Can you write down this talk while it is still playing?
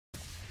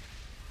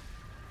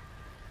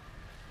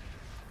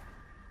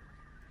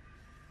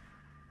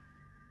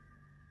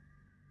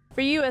For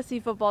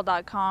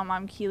USCFootball.com,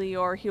 I'm Keely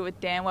Eure here with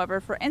Dan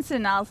Weber for instant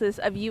analysis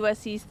of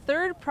USC's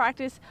third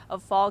practice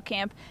of fall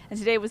camp. And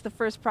today was the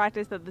first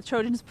practice that the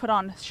Trojans put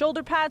on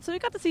shoulder pads, so we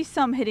got to see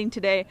some hitting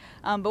today.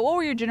 But what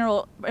were your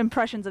general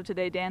impressions of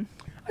today, Dan?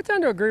 I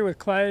tend to agree with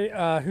Clay,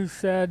 who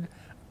said,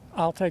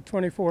 I'll take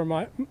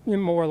 24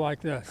 more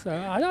like this.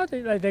 I don't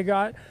think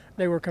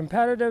they were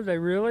competitive. They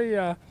really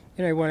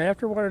went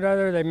after one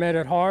another. They made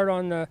it hard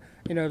on the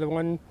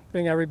one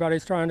thing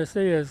everybody's trying to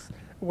see is,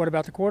 what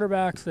about the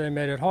quarterbacks? They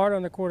made it hard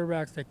on the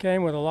quarterbacks. They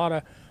came with a lot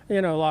of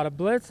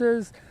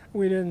blitzes.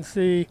 We didn't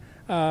see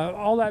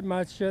all that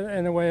much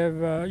in the way of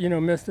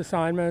missed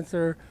assignments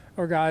or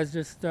guys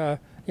just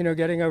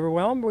getting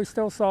overwhelmed. We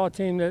still saw a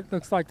team that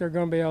looks like they're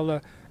going to be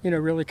able to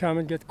really come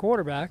and get the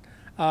quarterback.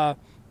 They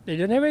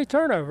didn't have any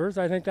turnovers.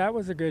 I think that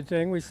was a good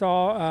thing. We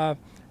saw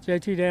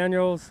JT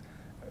Daniels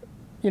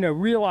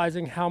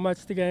realizing how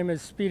much the game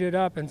has speeded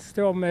up and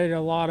still made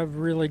a lot of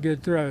really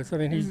good throws. I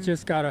mean, he's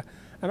just got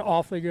an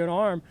awfully good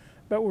arm,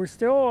 but we're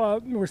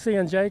still we're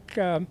seeing Jack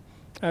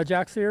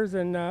Sears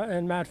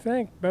and Matt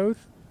Fink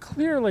both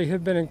clearly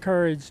have been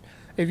encouraged.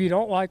 If you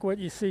don't like what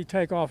you see,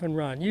 take off and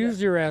run.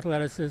 Use your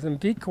athleticism,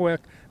 be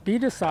quick, be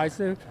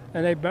decisive,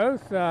 and they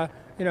both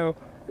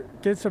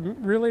did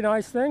some really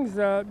nice things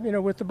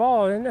with the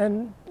ball,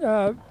 and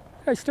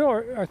they still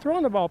are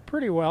throwing the ball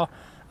pretty well.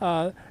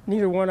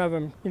 Neither one of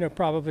them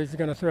probably is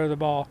going to throw the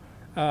ball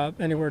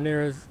anywhere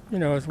near as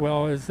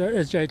well as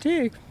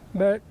JT.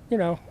 But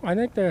I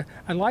think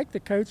I like the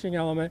coaching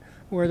element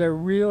where they're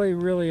really,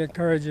 really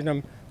encouraging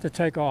them to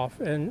take off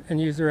and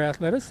use their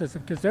athleticism,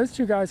 because those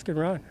two guys can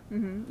run.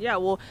 Mm-hmm. Yeah,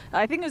 well,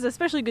 I think it was an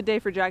especially good day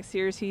for Jack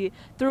Sears. He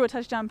threw a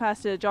touchdown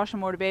pass to Josh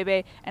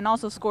Amortabebe and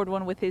also scored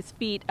one with his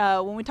feet.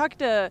 When we talked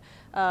to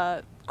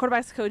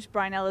quarterbacks coach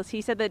Brian Ellis,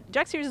 he said that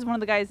Jack Sears is one of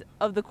the guys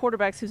of the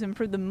quarterbacks who's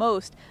improved the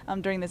most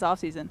during this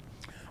offseason.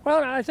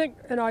 Well, I think,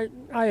 and I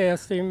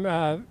asked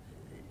him,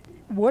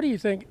 what do you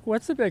think,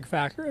 what's the big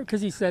factor?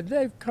 Because he said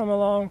they've come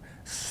along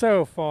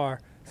so far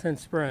since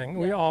spring.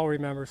 We all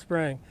remember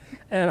spring.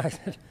 And I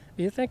said,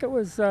 do you think it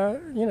was,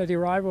 the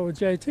arrival with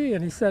JT?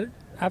 And he said,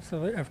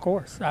 absolutely, of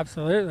course,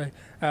 absolutely.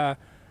 They're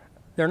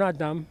not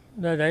dumb.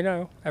 They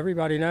know.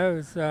 Everybody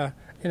knows.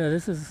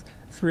 This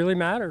really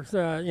matters.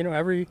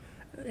 Every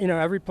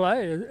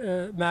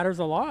play matters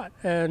a lot.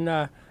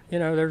 And,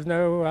 there's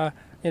no,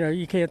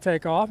 you can't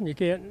take off and you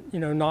can't,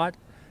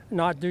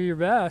 not do your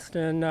best,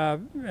 and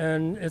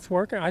it's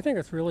working. I think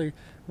it's really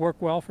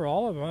worked well for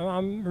all of them.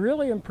 I'm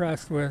really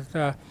impressed with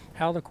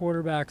how the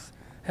quarterbacks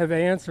have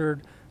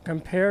answered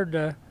compared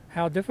to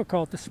how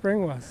difficult the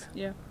spring was.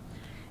 Yeah.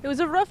 It was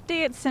a rough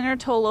day at center.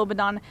 Toa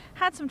Lobendahn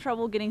had some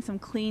trouble getting some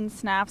clean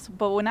snaps,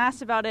 but when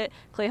asked about it,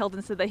 Clay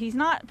Helton said that he's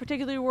not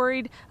particularly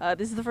worried.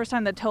 This is the first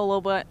time that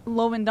Toa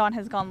Lobendahn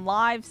has gone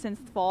live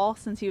since fall,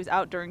 since he was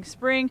out during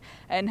spring.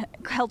 And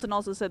Helton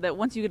also said that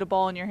once you get a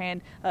ball in your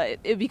hand,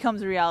 it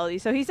becomes a reality.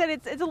 So he said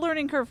it's a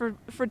learning curve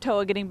for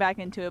Toa getting back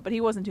into it, but he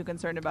wasn't too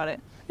concerned about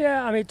it.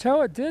 Yeah, I mean,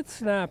 Toa did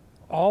snap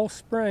all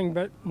spring,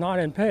 but not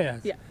in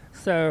pads. Yeah.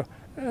 So.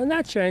 And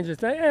that changes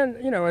things. And,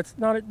 it's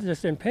not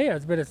just in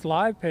pads, but it's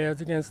live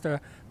pads against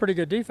a pretty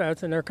good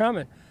defense, and they're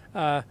coming.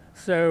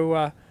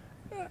 So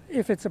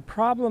if it's a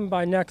problem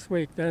by next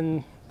week,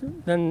 then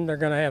they're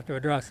going to have to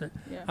address it.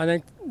 Yeah. I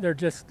think they're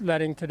just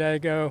letting today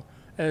go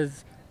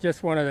as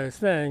just one of those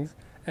things.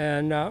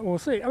 And we'll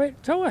see. I mean,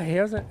 Toa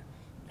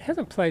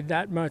hasn't played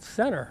that much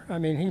center. I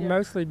mean, he's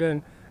mostly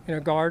been,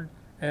 guard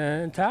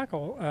and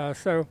tackle.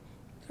 So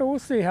we'll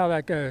see how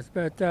that goes.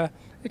 But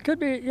it could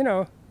be,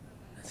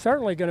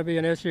 certainly going to be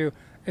an issue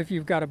if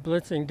you've got a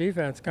blitzing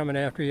defense coming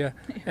after you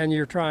and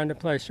you're trying to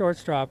play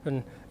shortstop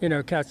and,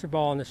 catch the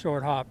ball in the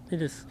short hop. You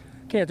just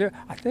can't do it.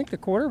 I think the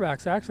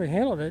quarterbacks actually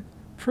handled it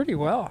pretty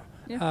well,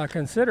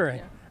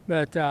 considering.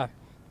 Yeah. But,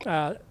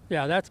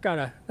 that's got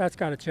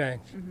to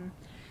change. Mm-hmm.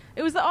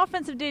 It was the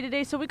offensive day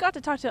today, so we got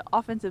to talk to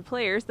offensive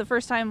players. The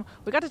first time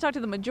we got to talk to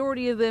the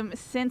majority of them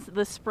since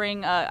the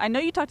spring. I know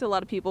you talked to a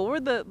lot of people. What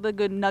were the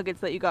good nuggets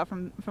that you got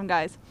from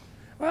guys?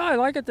 Well, I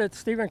like it that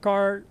Stephen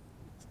Carr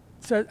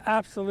said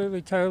absolutely,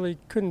 totally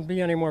couldn't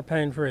be any more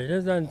pain-free. He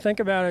doesn't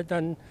think about it,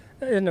 doesn't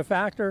in the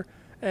factor.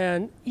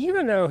 And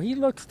even though he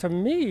looks to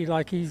me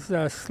like he's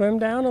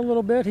slimmed down a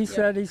little bit, he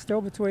said he's still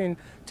between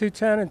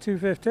 210 and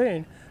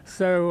 215.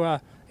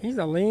 So he's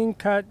a lean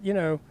cut,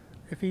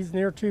 if he's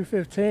near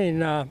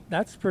 215,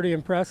 that's pretty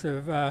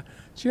impressive.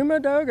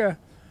 Chuma Doga,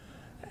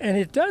 and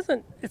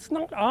it's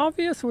not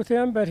obvious with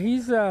him, but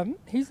he's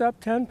up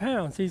 10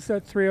 pounds. He's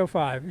at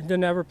 305. He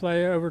didn't ever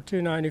play over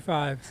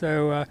 295.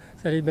 So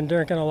said he'd been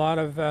drinking a lot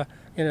of,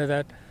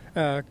 that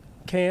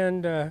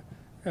canned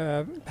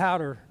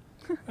powder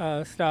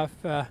stuff.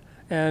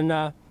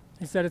 And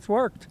he said it's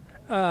worked.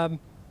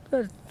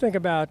 Think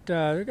about,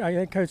 I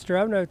think Coach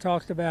Drevno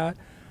talked about,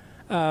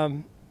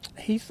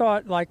 he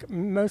thought, like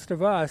most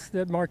of us,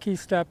 that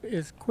Marquise Stepp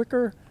is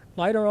quicker,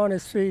 lighter on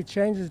his feet,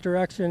 changes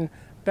direction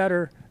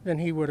better than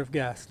he would have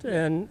guessed.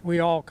 And we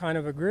all kind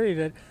of agree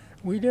that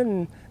we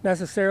didn't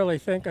necessarily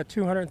think a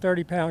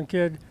 230-pound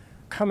kid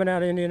coming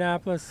out of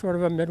Indianapolis, sort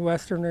of a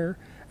Midwesterner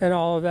and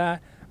all of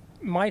that,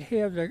 might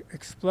have the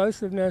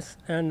explosiveness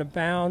and the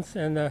bounce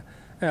and the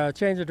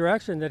change of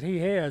direction that he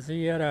has.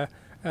 He had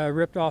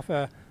ripped off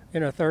a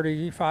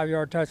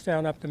 35-yard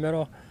touchdown up the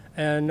middle,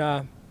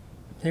 and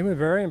he was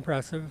very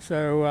impressive.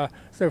 So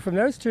from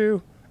those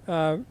two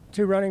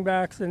running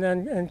backs,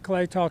 and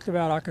Clay talked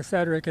about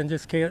Cedric, and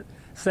just can't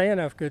say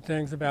enough good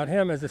things about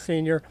him as a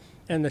senior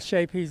and the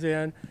shape he's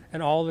in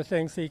and all the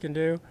things he can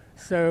do.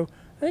 So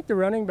I think the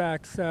running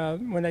backs,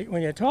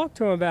 when you talk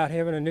to them about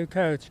having a new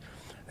coach,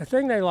 the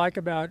thing they like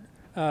about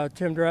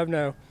Tim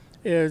Drevno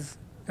is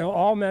they'll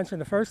all mention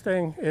the first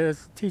thing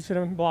is teaching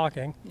them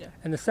blocking,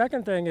 and the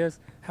second thing is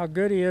how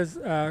good he is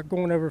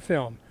going over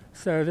film.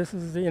 So this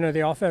is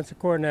the offensive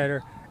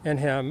coordinator in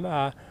him.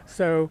 Kind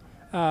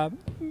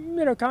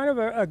of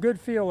a good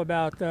feel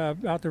about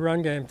the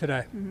run game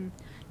today. Mm-hmm.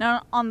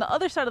 Now, on the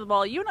other side of the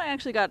ball, you and I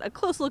actually got a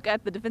close look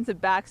at the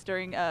defensive backs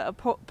during a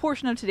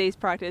portion of today's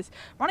practice.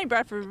 Ronnie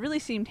Bradford really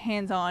seemed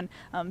hands-on,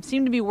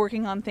 seemed to be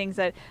working on things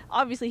that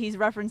obviously he's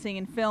referencing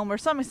in film or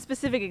some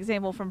specific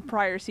example from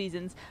prior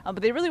seasons.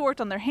 But they really worked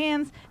on their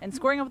hands and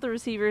scoring up the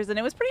receivers, and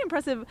it was pretty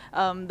impressive,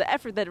 the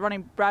effort that Ronnie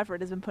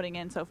Bradford has been putting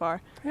in so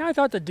far. Yeah, I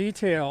thought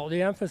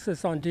the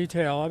emphasis on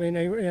detail. I mean,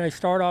 they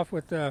start off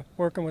with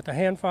working with the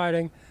hand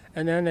fighting,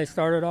 and then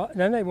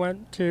they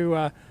went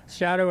to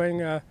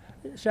shadowing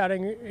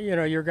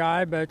your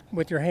guy, but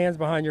with your hands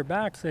behind your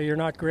back, so you're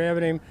not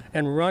grabbing him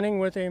and running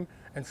with him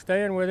and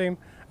staying with him.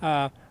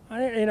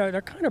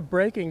 They're kind of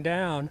breaking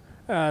down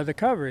the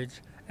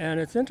coverage, and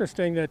it's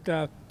interesting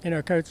that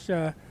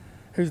Coach,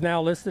 who's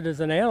now listed as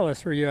an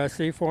analyst for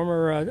USC,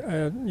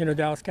 former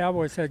Dallas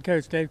Cowboys head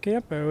coach Dave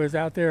Campo, is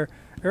out there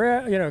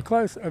very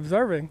close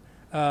observing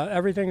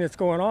everything that's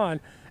going on,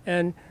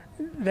 and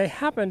they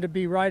happen to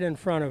be right in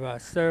front of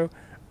us. So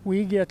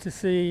we get to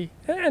see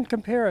and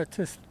compare it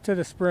to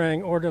the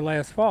spring or to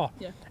last fall.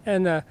 Yeah.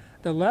 And the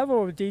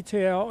level of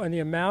detail and the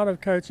amount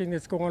of coaching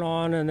that's going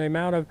on and the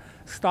amount of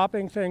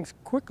stopping things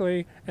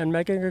quickly and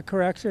making a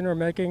correction or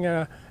making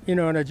an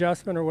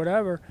adjustment or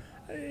whatever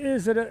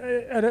it's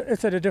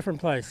at a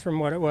different place from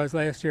what it was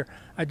last year.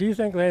 I do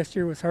think last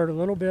year was hurt a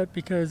little bit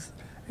because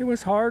it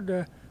was hard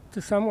to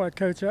somewhat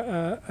coach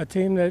a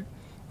team that,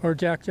 or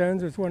Jack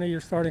Jones was one of your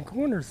starting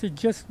corners. He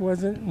just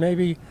wasn't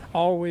maybe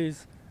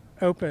always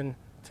open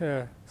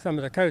to some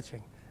of the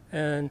coaching,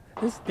 and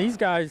these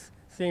guys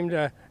seem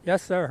to,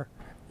 yes sir,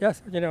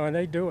 yes, and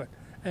they do it,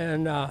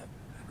 and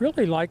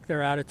really like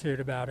their attitude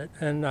about it,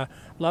 and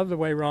love the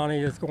way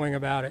Ronnie is going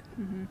about it.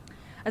 Mm-hmm.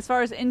 As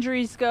far as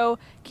injuries go,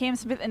 Cam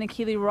Smith and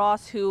Keely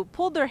Ross, who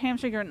pulled their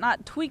hamstring, or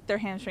not tweaked their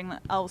hamstring,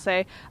 I'll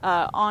say,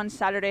 on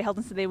Saturday.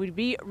 Helton said they would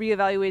be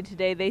reevaluated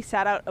today. They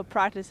sat out of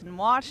practice and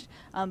watched,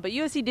 but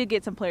USC did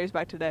get some players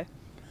back today.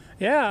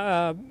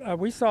 Yeah,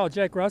 we saw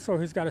Jake Russell,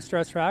 who's got a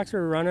stress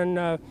fracture, running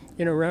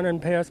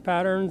pass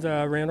patterns.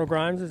 Randall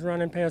Grimes is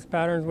running pass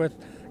patterns with,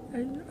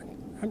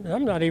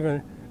 I'm not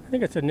even, I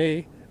think it's a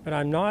knee, but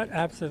I'm not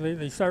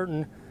absolutely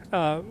certain,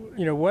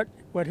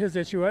 what his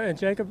issue was. And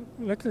Jacob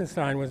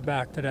Lichtenstein was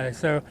back today.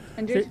 So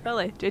and Jay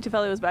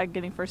Tufele was back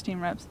getting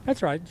first-team reps.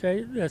 That's right,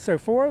 Jay. So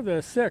 4 of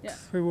the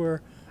 6 who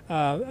were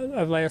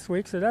of last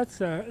week. So that's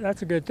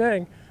a good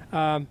thing.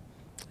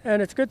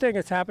 And it's a good thing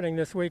it's happening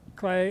this week.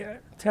 Clay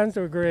tends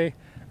to agree,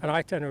 and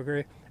I tend to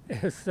agree,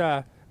 is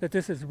that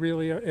this is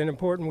really an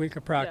important week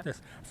of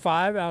practice.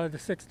 5 out of the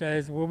 6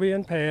 days will be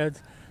in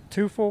pads,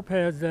 2 full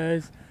pads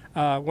days,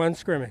 1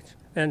 scrimmage,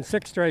 and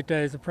 6 straight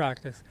days of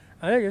practice.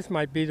 I think this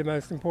might be the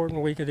most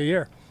important week of the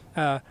year,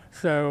 or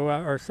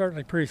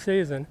certainly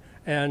preseason.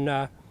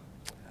 And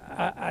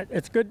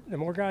it's good. The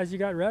more guys you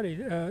got ready,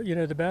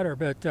 the better.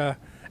 But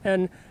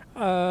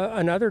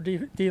another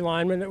D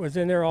lineman that was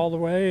in there all the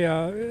way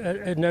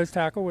at nose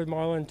tackle with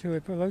Marlon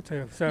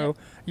Tuipulotu. So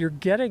you're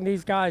getting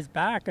these guys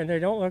back, and they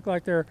don't look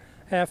like they're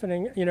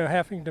having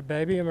to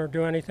baby them or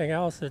do anything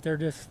else. That they're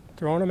just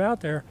throwing them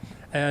out there,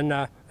 and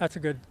that's a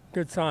good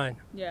sign.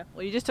 Yeah.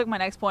 Well, you just took my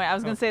next point. I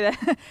was going to say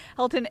that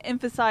Helton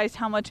emphasized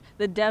how much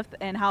the depth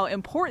and how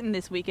important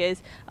this week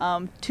is.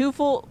 2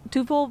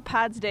 full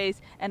pads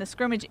days and a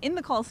scrimmage in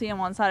the Coliseum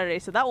on Saturday.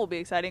 So that will be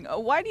exciting.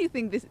 Why do you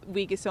think this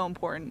week is so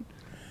important?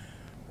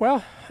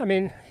 Well, I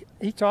mean,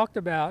 he talked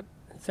about,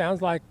 it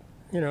sounds like,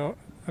 a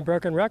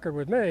broken record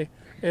with me,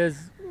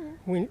 is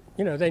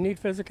they need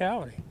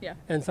physicality. Yeah.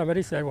 And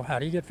somebody said, well, how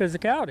do you get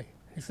physicality?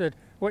 He said,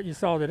 what you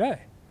saw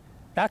today.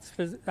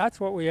 That's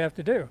what we have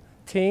to do.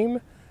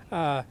 Team,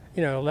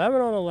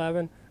 11 on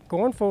 11,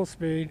 going full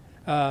speed,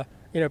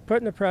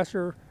 putting the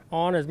pressure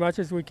on as much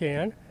as we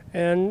can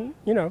and,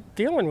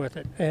 dealing with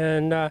it.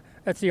 And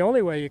that's the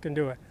only way you can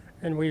do it.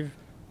 And we've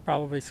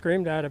probably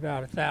screamed that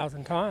about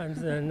 1,000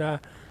 times. And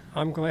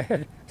I'm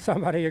glad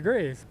somebody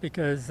agrees,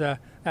 because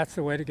that's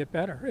the way to get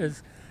better,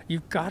 is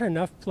you've got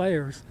enough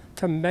players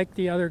to make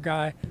the other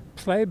guy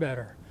play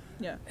better.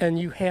 Yeah. And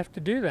you have to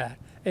do that.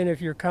 And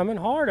if you're coming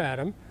hard at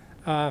them,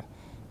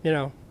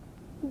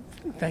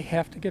 they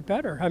have to get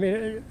better. I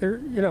mean,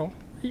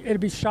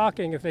 it'd be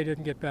shocking if they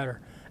didn't get better.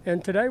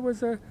 And today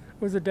was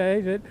a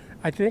day that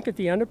I think at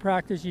the end of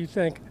practice you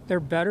think they're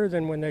better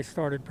than when they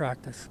started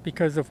practice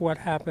because of what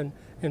happened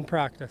in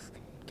practice.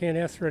 can't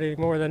ask for anything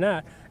more than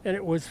that. And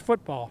it was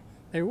football.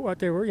 They were,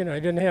 they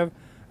didn't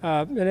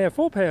have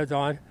full pads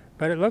on,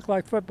 but it looked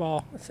like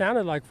football. It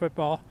sounded like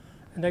football,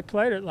 and they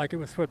played it like it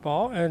was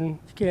football. And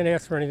you can't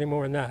ask for anything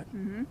more than that.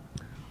 Mm-hmm.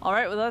 All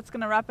right, well, that's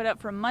going to wrap it up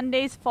for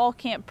Monday's fall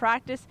camp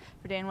practice.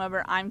 For Dan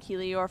Weber, I'm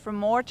Keely Eure. For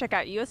more, check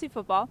out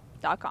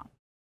uscfootball.com.